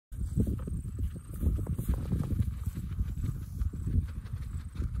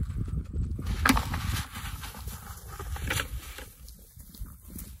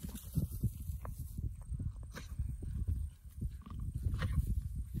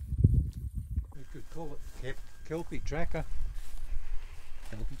Call it Kelpie Tracker.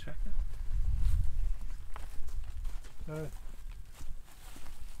 Kelpie Tracker?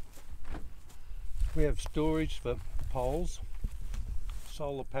 We have storage for poles,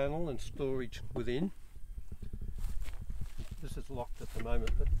 solar panel and storage within. This is locked at the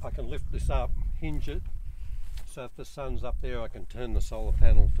moment, but I can lift this up, hinge it, so if the sun's up there I can turn the solar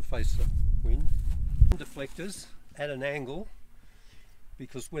panel to face the wind. Deflectors at an angle,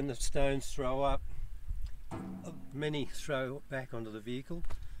 because when the stones throw up, many throw back onto the vehicle,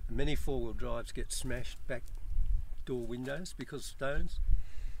 and many four-wheel drives get smashed back door windows because of stones,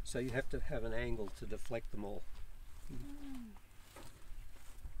 so you have to have an angle to deflect them all.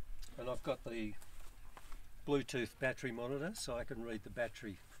 And I've got the Bluetooth battery monitor, so I can read the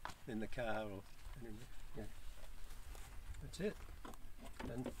battery in the car or anywhere. Yeah. That's it.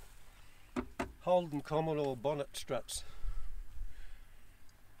 And Holden Commodore bonnet struts.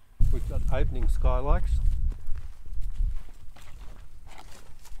 We've got opening skylights.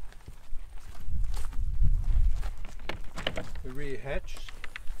 The rear hatch.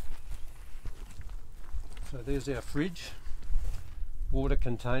 So there's our fridge. Water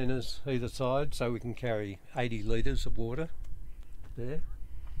containers either side, so we can carry 80 litres of water there.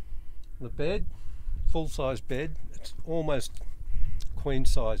 The bed, full-size bed. It's almost queen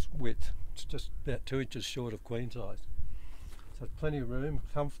size width. It's just about 2 inches short of queen size. So plenty of room,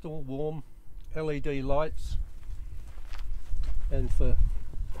 comfortable, warm, LED lights, and for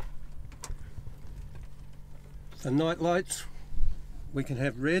night lights we can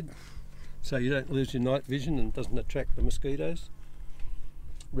have red, so you don't lose your night vision and it doesn't attract the mosquitoes.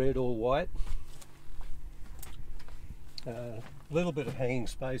 Red or white. A little bit of hanging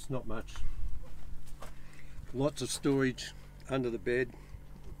space, not much. Lots of storage under the bed.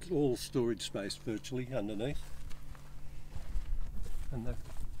 It's all storage space virtually underneath. And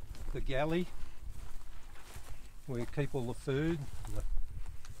the galley where you keep all the food, and the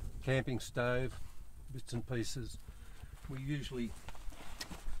camping stove, bits and pieces. We usually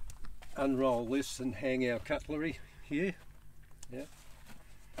unroll this and hang our cutlery here. Yeah.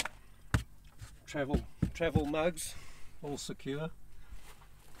 Travel mugs, all secure.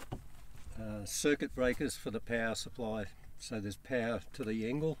 Circuit breakers for the power supply, so there's power to the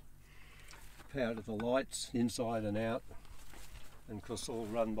angle, power to the lights inside and out, and of course all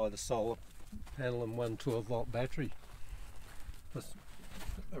run by the solar panel and one 12-volt battery. Plus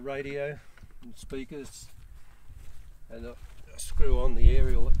a radio and speakers, and a screw on the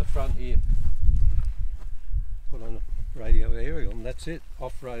aerial at the front here. Put on a radio aerial and that's it.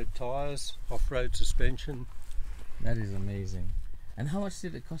 Off-road tyres, off-road suspension. That is amazing. And how much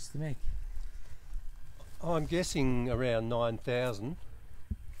did it cost to make? I'm guessing around 9,000.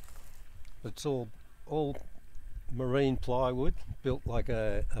 It's all marine plywood, built like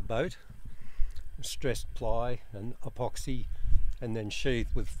a boat, stressed ply and epoxy, and then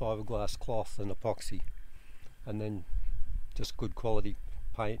sheathed with fiberglass cloth and epoxy, and then just good quality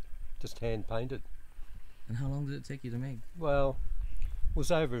paint, just hand painted. And how long did it take you to make? Well, it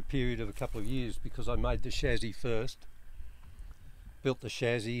was over a period of a couple of years, because I made the chassis first, built the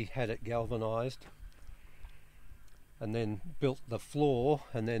chassis, had it galvanised, and then built the floor,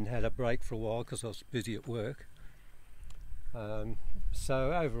 and then had a break for a while because I was busy at work.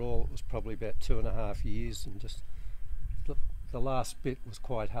 So overall it was probably about 2.5 years, and just the last bit was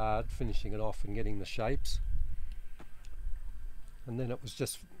quite hard, finishing it off and getting the shapes. And then it was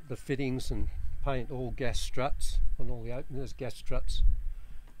just the fittings and paint, all gas struts on all the openers, gas struts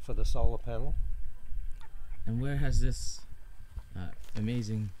for the solar panel. And where has this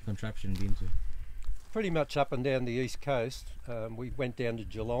amazing contraption been to? Pretty much up and down the east coast. We went down to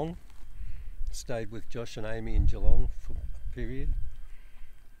Geelong, stayed with Josh and Amy in Geelong for a period.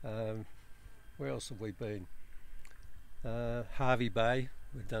 Where else have we been? Harvey Bay.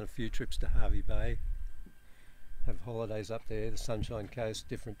 We've done a few trips to Harvey Bay. Have holidays up there, the Sunshine Coast,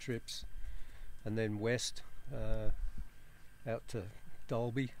 different trips. And then west, out to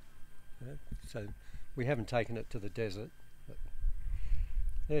Dalby. So we haven't taken it to the desert. But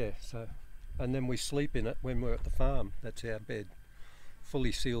yeah, so, and then we sleep in it when we're at the farm. That's our bed.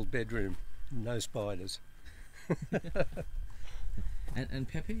 Fully sealed bedroom, no spiders. And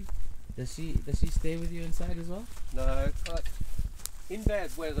Pepe, does she stay with you inside as well? No, in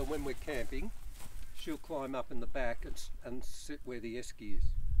bad weather when we're camping, she'll climb up in the back and sit where the esky is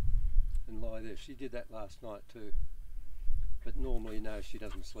and lie there. She did that last night too, but normally no, she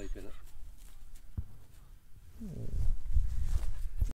doesn't sleep in it.